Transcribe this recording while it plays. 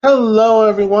Hello,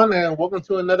 everyone, and welcome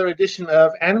to another edition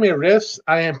of Anime Riffs.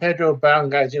 I am Pedro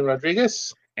Brown Gaijin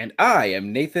Rodriguez, And I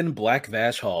am Nathan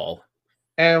Blackvash Hall.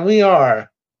 and we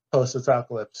are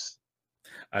Post-Apocalypse.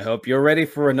 I hope you're ready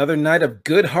for another night of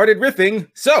good-hearted riffing.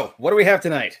 So, what do we have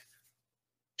tonight?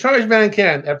 Chargeman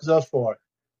Ken, episode 4.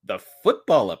 The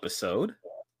football episode?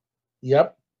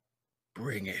 Yep.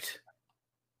 Bring it.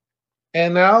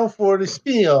 And now for the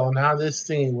spiel on how this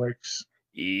thing works.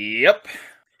 Yep.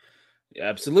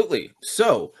 Absolutely.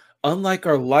 So, unlike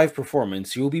our live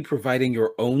performance, you will be providing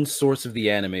your own source of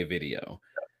the anime video.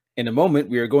 In a moment,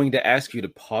 we are going to ask you to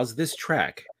pause this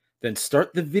track, then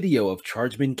start the video of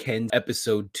Chargeman Ken's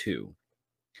episode 2.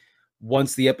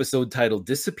 Once the episode title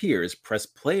disappears, press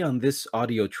play on this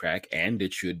audio track and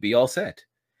it should be all set.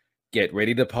 Get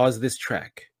ready to pause this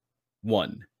track.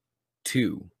 1,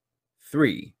 2,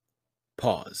 3,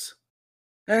 pause.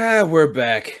 We're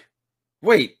back.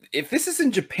 Wait, if this is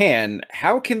in Japan,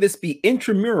 how can this be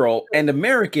intramural and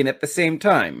American at the same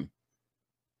time?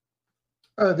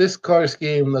 This card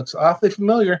scheme looks awfully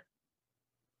familiar.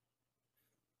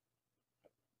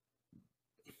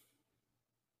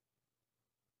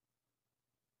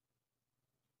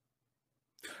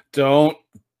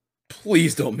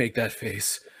 Please don't make that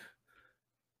face.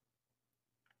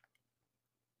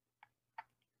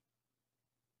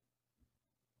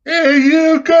 Hey,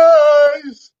 you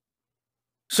guys!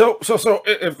 So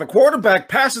if the quarterback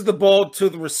passes the ball to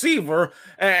the receiver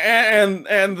and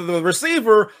the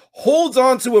receiver holds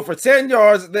on to it for 10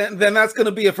 yards, then that's going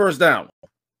to be a first down.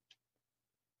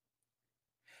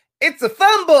 It's a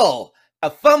fumble! A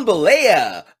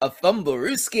fumbleia! A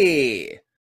fumblerooski!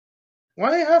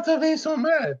 Why do you have to be so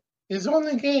mad? It's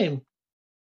only a game.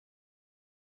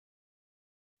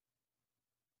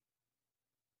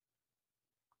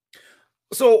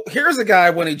 So here's a guy,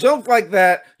 when he jumped like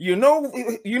that, you know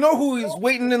who he's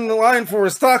waiting in the line for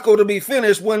his taco to be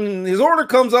finished. When his order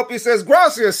comes up, he says,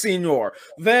 "Gracias, senor."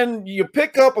 Then you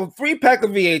pick up a free pack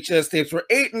of VHS tapes for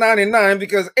 $8.99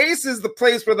 because Ace is the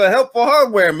place for the helpful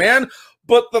hardware, man.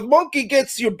 But the monkey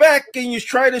gets your back and you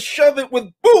try to shove it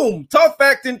with boom, tough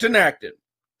acting to acting.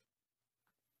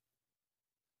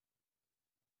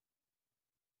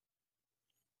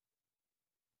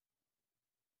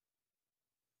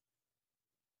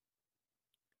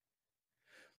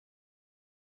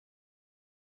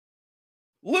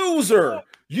 Loser!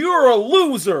 You're a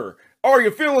loser! Are you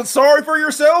feeling sorry for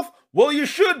yourself? Well, you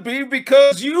should be,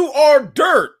 because you are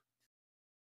dirt!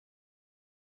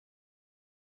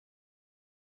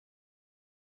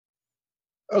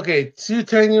 Okay, 2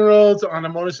 10-year-olds on a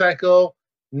motorcycle,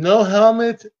 no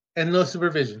helmet, and no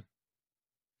supervision.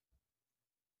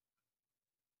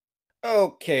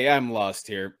 Okay, I'm lost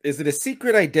here. Is it a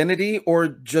secret identity or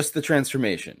just the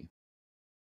transformation?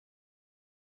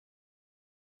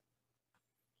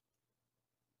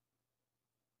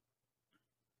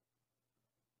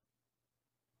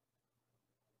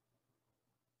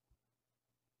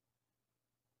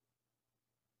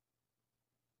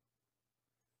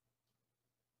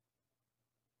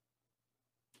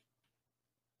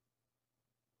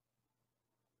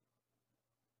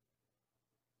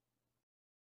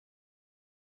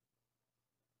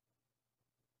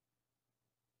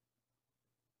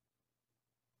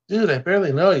 Dude, I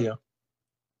barely know you.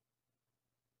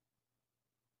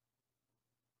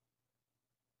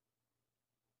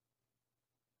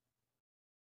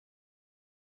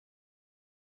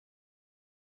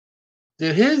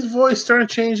 Did his voice start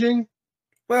changing?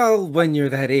 Well, when you're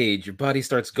that age, your body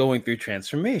starts going through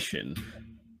transformation.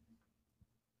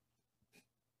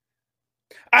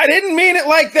 I didn't mean it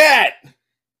like that!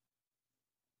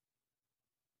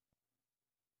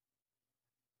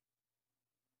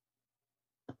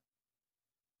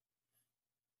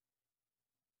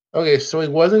 Okay, so he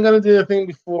wasn't going to do the thing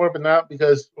before, but not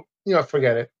because,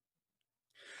 forget it.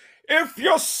 If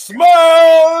you smell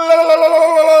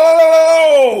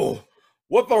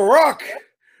what the Rock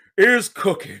is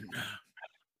cooking.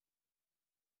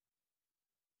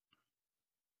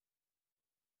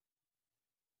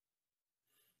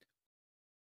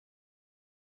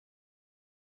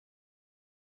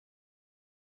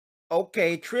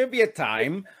 Okay, trivia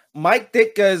time. Mike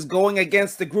Ditka is going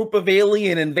against a group of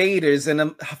alien invaders in a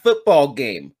football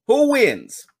game. Who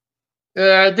wins?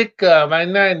 Ditka, my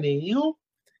nanny, you?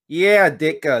 Yeah,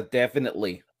 Ditka,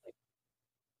 definitely.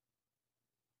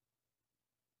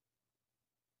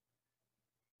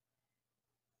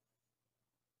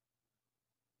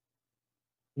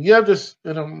 You have this,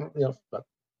 forget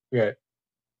it.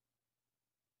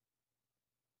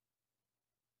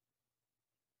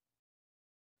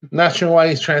 Not sure why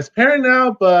he's transparent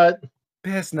now, but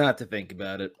Best not to think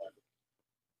about it.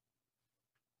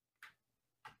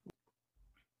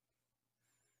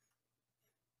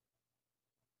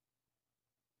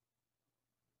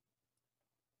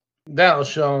 That'll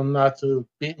show him not to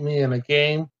beat me in a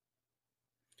game.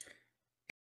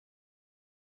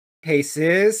 Hey,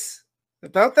 sis.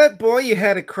 About that boy you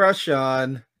had a crush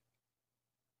on.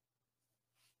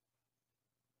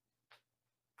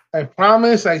 I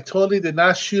promise I totally did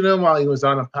not shoot him while he was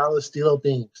on a pile of steel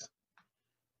beams.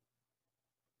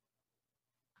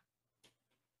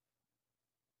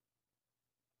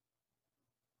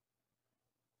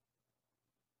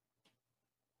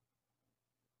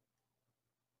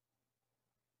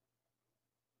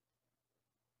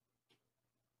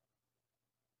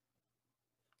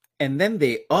 And then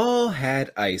they all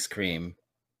had ice cream.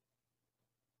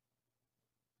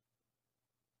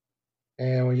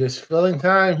 And we're just filling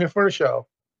time here for the show.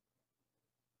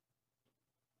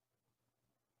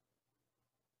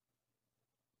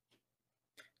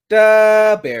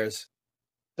 Da Bears.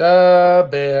 The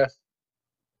best.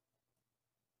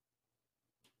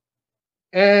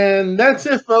 And that's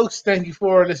it, folks. Thank you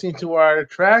for listening to our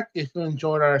track. If you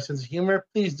enjoyed our sense of humor,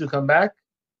 please do come back.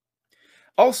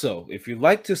 Also, if you'd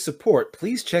like to support,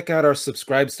 please check out our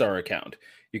Subscribestar account.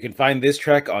 You can find this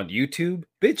track on YouTube,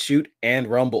 BitChute, and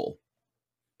Rumble.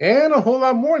 And a whole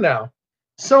lot more now.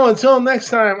 So until next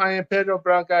time, I am Pedro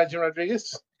Brown Guy Jim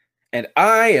Rodriguez. And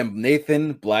I am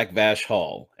Nathan Black Vash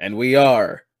Hall, and we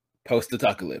are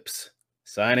Post-Apocalypse.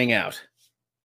 Signing out.